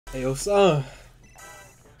Hey, yo, son.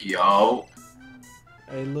 Yo.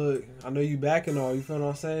 Hey, look, I know you back and all, you feel what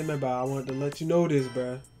I'm saying, man? But I wanted to let you know this,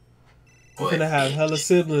 bro. I'm finna have hella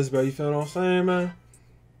siblings, bro. You feel what I'm saying, man?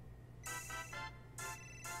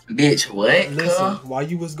 Bitch, what? Listen, while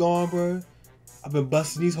you was gone, bro, I've been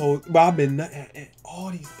busting these hoes. Bro, I've been nutting at all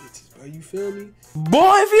these bitches, bro. You feel me?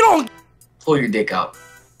 Boy, if you don't pull your dick out.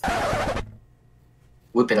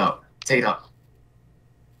 Whip it out. Take it out.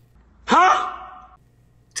 Huh?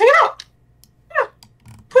 Take it out. Yeah.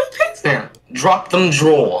 Put your pants down. Drop them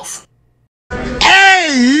drawers. Hey,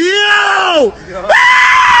 yo!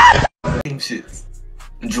 Shit.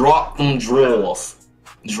 Drop them drawers.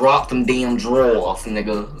 Drop them damn drawers,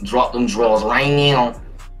 nigga. Drop them drawers right now.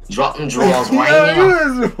 Drop them drawers right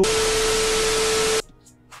now.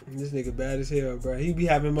 This nigga bad as hell, bro. He be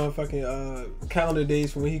having motherfucking calendar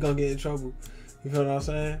days for when he gonna get in trouble. You feel what I'm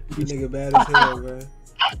saying? This nigga bad as hell, bro.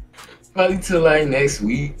 Probably till like next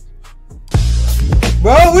week.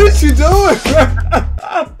 Bro, what you doing,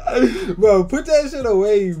 bro? Bro, put that shit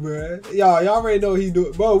away, bro. Y'all already know he do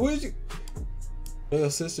it. Bro, what you... Your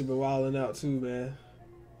sister been wilding out too, man.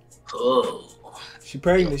 Oh. She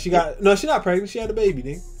pregnant. She got... No, she not pregnant. She had a baby,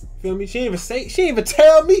 nigga. Feel me? She ain't even say... She ain't even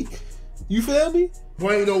tell me. You feel me?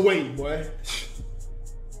 Boy, ain't no way, boy.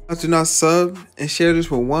 Do not sub and share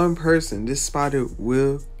this with one person. This spider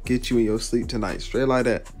will get you in your sleep tonight. Straight like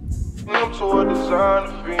that. I'm toward design.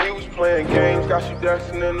 The fiend was playing games. Got you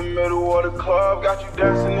dancing in the middle of the club. Got you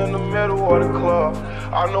dancing in the middle of the club.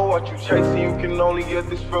 I know what you chasing. You can only get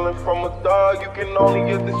this feeling from a thug. You can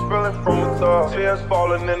only get this feeling from a thug. Tears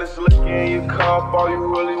falling and it's licking in your cup. All you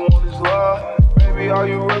really want is love. Baby, all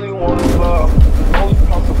you really want is love. Only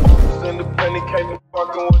possible is independent. Can't be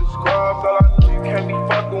fucking with a scrub. Girl, I know you can't be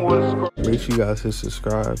fucking with a scrub. Make sure you guys hit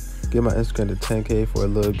subscribe. Get my Instagram to 10K for a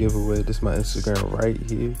little giveaway. This is my Instagram right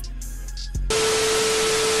here.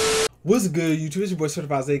 What's good, YouTube? It's your boy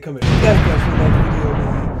Certified Zay coming back for another video,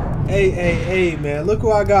 man. Hey, man. Look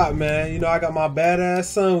who I got, man. You know, I got my badass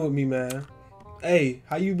son with me, man. Hey,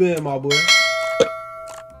 how you been, my boy?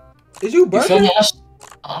 Is you birthday?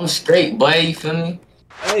 I'm straight, boy. You feel me?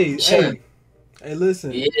 Hey, sure. Hey,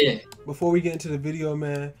 listen. Yeah. Before we get into the video,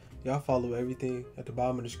 man, y'all follow everything at the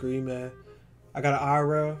bottom of the screen, man. I got an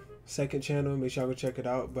IRL second channel. Make sure y'all go check it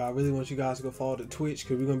out. But I really want you guys to go follow the Twitch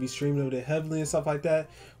because we're going to be streaming over there heavily and stuff like that.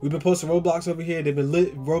 We've been posting Roblox over here. They've been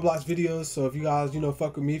lit Roblox videos. So if you guys, you know,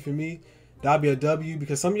 fuck with me for me, that'll be a W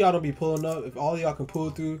because some of y'all don't be pulling up. If all of y'all can pull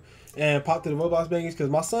through and pop to the Roblox bangers because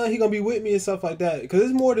my son, he going to be with me and stuff like that. Because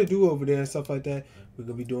there's more to do over there and stuff like that. We're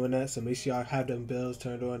going to be doing that. So make sure y'all have them bells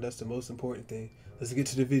turned on. That's the most important thing. Let's get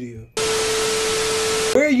to the video.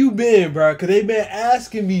 Where you been, bro? Cause they been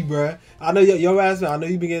asking me, bro. I know your ass. I know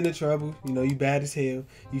you been getting in trouble. You know you bad as hell.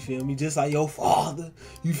 You feel me? Just like your father.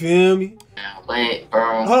 You feel me? Wait,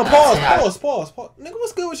 bro. Hold on, pause. Nigga,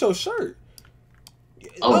 what's good with your shirt?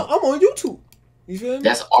 Oh. I'm on YouTube. You feel me?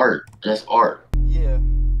 That's art. That's art. Yeah.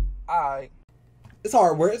 Alright. It's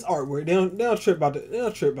artwork. It's artwork. They don't trip about that. They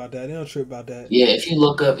don't trip about that. They don't trip about that. Yeah, if you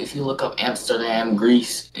look up Amsterdam,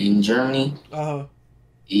 Greece, and Germany.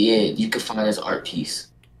 Yeah, you can find this art piece.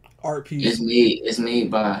 Art piece. It's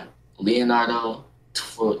made by Leonardo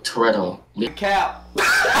Toretto. Cap.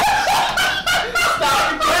 Stop the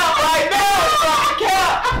cap right now. Stop the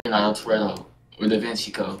cap. Leonardo Toretto with Da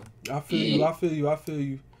Vinci Code. I feel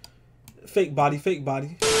you. Fake body.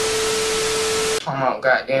 Come on,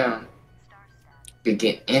 goddamn. To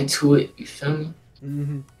get into it, you feel me?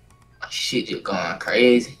 My shit just going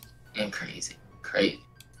crazy. Feel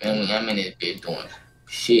me? I'm in this bitch doing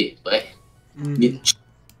shit, but feel me?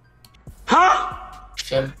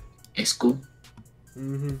 In school.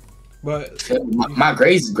 But my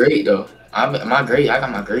grades is great though. I got my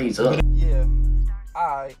grades up. Yeah.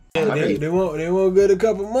 Alright. They won't good a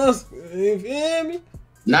couple months. You feel me?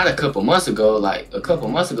 Not a couple months ago. Like a couple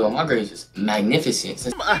months ago, my grades was magnificent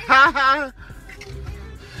since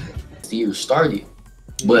the year started.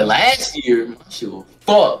 But last year, my shit was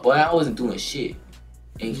fucked, boy. I wasn't doing shit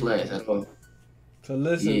in class at all. So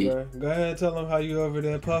listen, bro. Go ahead and tell them how you over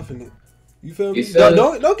there puffing it. You feel me? You feel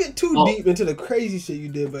don't get too deep into the crazy shit you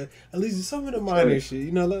did, but at least some of the minor shit.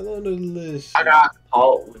 You know, let them know the little shit. I got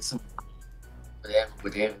caught with some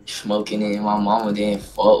whatever smoking it, and my mama didn't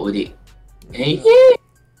fuck with it. And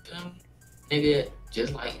nigga,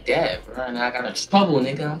 just like that, bro. And I got in trouble,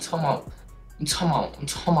 nigga. I'm talking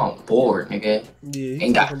about bored, nigga. Yeah,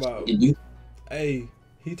 he talking about. Hey,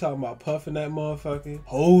 he talking about puffing that motherfucking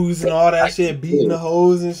hose and all that shit, beating the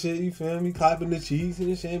hose and shit. You feel me? Clapping the cheeks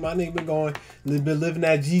and shit. My nigga been living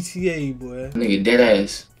that GTA, boy. Nigga, dead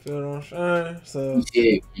ass. Feel what I'm saying? So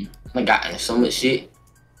yeah, I got in so much shit.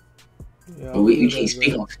 Yeah, But we can't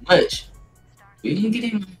speak on too much. We didn't get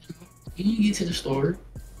in. We didn't get to the story.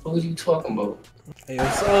 What was you talking about? Hey, yo,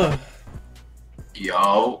 son.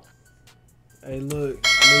 Yo. Hey, look.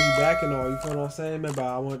 I know you back and all. You feel what I'm saying, man? But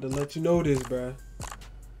I wanted to let you know this, bro.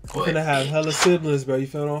 You're gonna have hella siblings, bro. You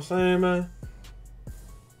feel what I'm saying, man?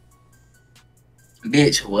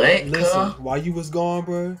 Bitch, what? Listen, while you was gone,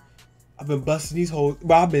 bro, I've been busting these hoes.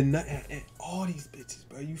 Bro, I've been nutting at all these bitches,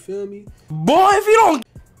 bro. You feel me? Boy, if you don't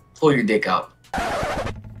pull your dick out,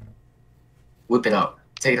 whip it out,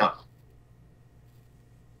 take it out,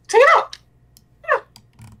 take it out. Yeah.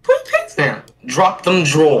 Put your pants down. Drop them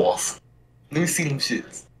drawers. Let me see them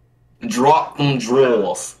shits. Drop them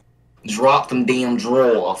drawers. Drop them damn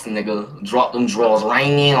drawers, nigga. Drop them drawers right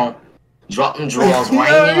now. Drop them drawers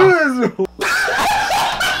right now.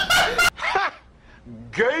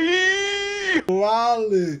 Gay!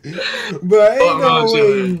 Wildin'. But ain't no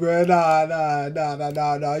way, bro. Nah.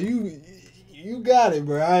 You got it,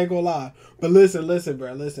 bro. I ain't gonna lie. But listen,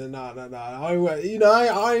 bro. Listen, nah. I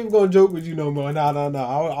ain't even gonna joke with you no more. Nah. I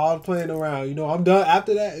was playing around. You know, I'm done.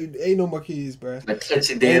 After that, ain't no more kids, bro. I touch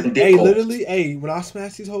your damn dick. Hey, literally, when I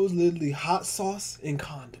smash these hoes, literally hot sauce and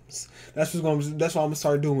condoms. That's what I'm gonna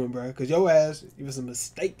start doing, bro. Cause your ass, it was a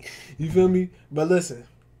mistake. You feel me? But listen.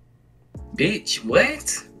 Bitch, what?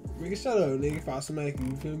 Nigga, shut up, nigga. If I smack you,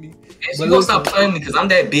 you feel me? Yes, you gonna stop playing me because I'm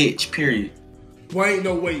that bitch, period. Boy, ain't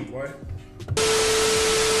no way, boy.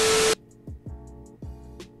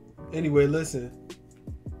 Anyway, listen.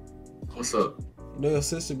 What's up? You know your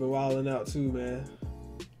sister been wilding out too, man.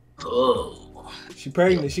 Oh. She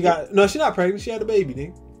pregnant. She not pregnant. She had a baby,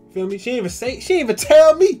 nigga. You feel me? She ain't even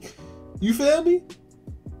tell me. You feel me?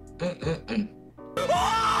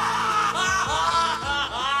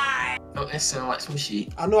 Don't that sound like some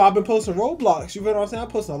shit? I know I've been posting Roblox. You feel what I'm saying? I'm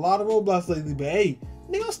posting a lot of Roblox lately, but hey,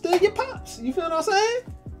 nigga, I'm still your pops. You feel what I'm saying?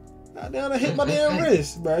 Goddamn, I hit my damn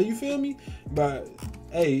wrist, bro. You feel me? But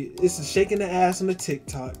hey, it's a shaking the ass on the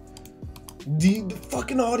TikTok. The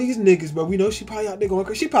fucking all these niggas, but we know she probably out there going,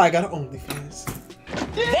 cause she probably got her OnlyFans.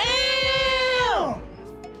 Damn!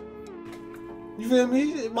 You feel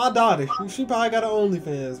me? My daughter, she probably got her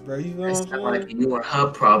OnlyFans, bro. You feel It's what not I'm like saying? you or her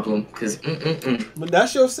problem, cause But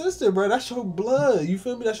that's your sister, bro. That's your blood. You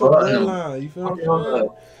feel me? That's your bloodline. You feel what I'm saying?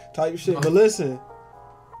 Type shit. But listen,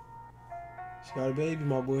 she got a baby,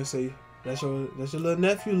 my boy. Say that's your little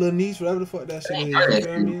nephew, little niece, whatever the fuck that shit is. You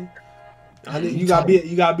feel me? You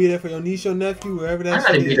gotta be there for your niece, your nephew, wherever that shit is. I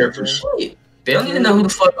gotta be there for shit. They don't even know who the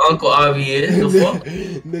fuck Uncle Avi is. The fuck?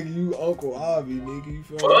 Nigga, you Uncle Avi, nigga. You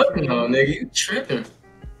feel Fuck no, nigga. You tripping.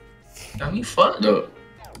 Got me fucked up.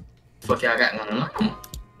 Fuck y'all got going on.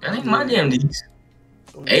 That ain't my damn niece.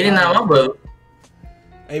 89 my brother.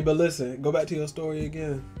 Hey, but listen, go back to your story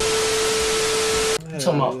again. I'm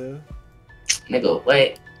talking about, nigga,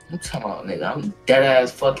 wait. I'm talking about, nigga, I'm dead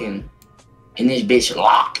ass fucking in this bitch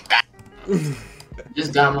locked.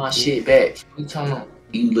 Just got my shit back. You talking about?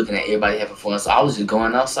 You looking at everybody having fun, so I was just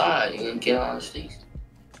going outside. You didn't get on the streets.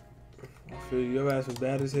 I feel you. Your ass was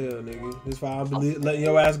bad as hell, nigga. That's why I believe letting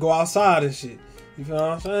your ass go outside and shit. You feel what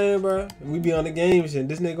I'm saying, bro? We be on the game and shit.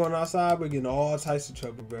 This nigga going outside, we're getting all types of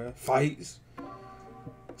trouble, bro. Fights,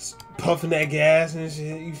 puffing that gas and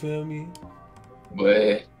shit. You feel me?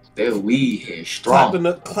 But that weed here strong.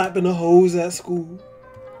 Clapping the hoes at school.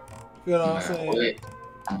 You know what I'm saying? What?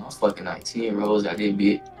 I was fucking 19-year-olds out there,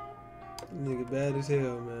 bitch. Nigga bad as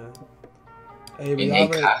hell, man. Hey,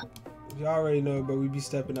 but y'all already know, but we be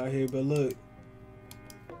stepping out here. But look,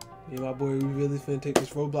 me and my boy, we really finna take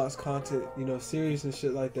this Roblox content, you know, serious and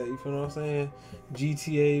shit like that. You feel what I'm saying?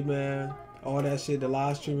 GTA, man, all that shit, the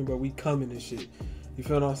live streaming, but we coming and shit. You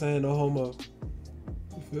feel what I'm saying? No homo.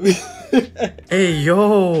 You feel me? Hey,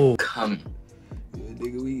 yo. Coming. Yeah,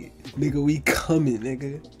 nigga, we coming,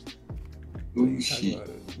 nigga. Ooh, shit.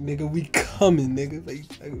 Nigga, we coming, nigga. What you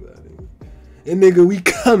talking about, nigga? And nigga, we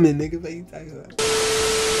coming, nigga. What you talking about?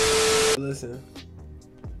 Listen.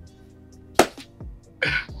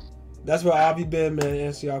 That's where Avi been, man.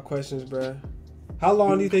 Answer y'all questions, bruh. How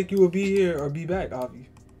long do you think you will be here or be back, Avi?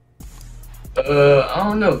 I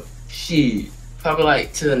don't know. Shit. Probably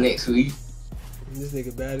like till next week. This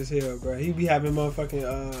nigga bad as hell, bro. He be having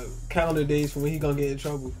motherfucking calendar days for when he gonna get in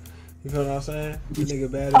trouble. You feel what I'm saying? This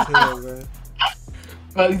nigga bad as hell, bro.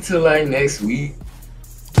 Probably till like next week.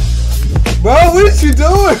 Bro, what is you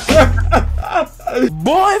doing?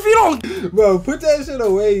 Boy, if you don't... Bro, put that shit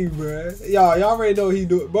away, bro. Y'all already know he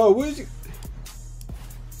do it. Bro, what is you...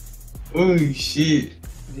 Oh, shit.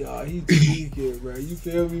 Y'all, he tweaking, bro. You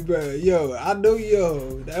feel me, bro? Yo, I know,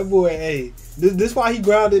 that boy, hey. This why he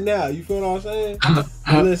grounded now. You feel what I'm saying?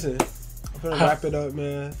 But listen, I'm gonna wrap it up,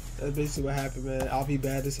 man. That's basically what happened, man. I'll be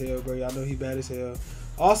bad as hell, bro. Y'all know he bad as hell.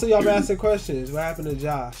 Also, y'all been asking questions. What happened to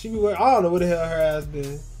Josh? She be with, I don't know where the hell her ass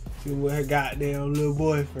been. She been with her goddamn little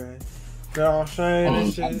boyfriend. You know what I'm saying?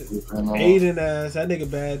 And shit. Aiden ass. That nigga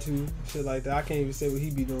bad too. Shit like that. I can't even say what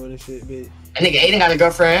he be doing and shit, but. That nigga Aiden got a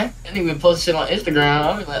girlfriend. That nigga been posting shit on Instagram.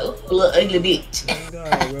 I be like, oh, little ugly bitch.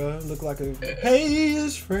 God, bro. Look like a. Hey,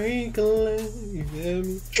 it's Franklin. You feel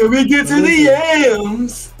me? Can we get to the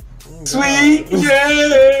yams? Sweet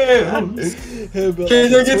yams. Can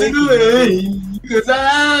I get to the way? Cause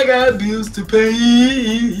I got bills to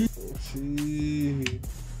pay.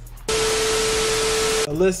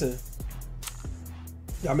 Listen,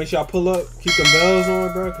 y'all make sure y'all pull up, keep them bells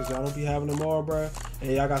on, bro, cause y'all don't be having them on, bro.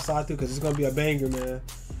 And y'all got slide through, cause it's gonna be a banger, man.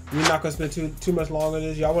 We're not gonna spend too much longer on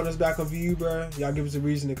this. Y'all want us back on View, bro? Y'all give us a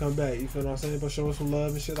reason to come back. You feel what I'm saying? But show us some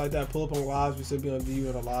love and shit like that. Pull up on lives. We still be on View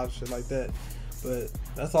and on live shit like that. But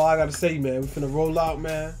that's all I gotta say, man. We finna roll out,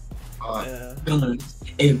 man. Guns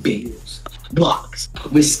and bills, blocks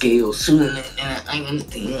with scales, shooting and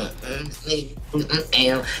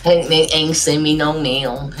ain't send me no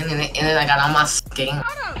mail, and then I got on my skin.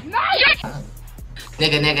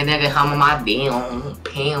 Nigga, how am I damn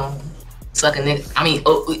pound? Suck a nigga. I mean,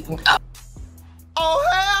 oh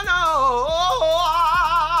hell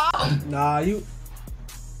no! Nah, you.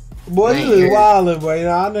 Boy, you was wildin', boy.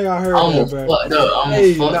 Nah, I know y'all heard that, bro.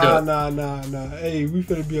 Hey, nah. Hey, we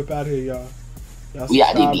finna be up out here, y'all. Y'all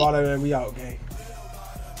subscribe, all that, man. We out, gang.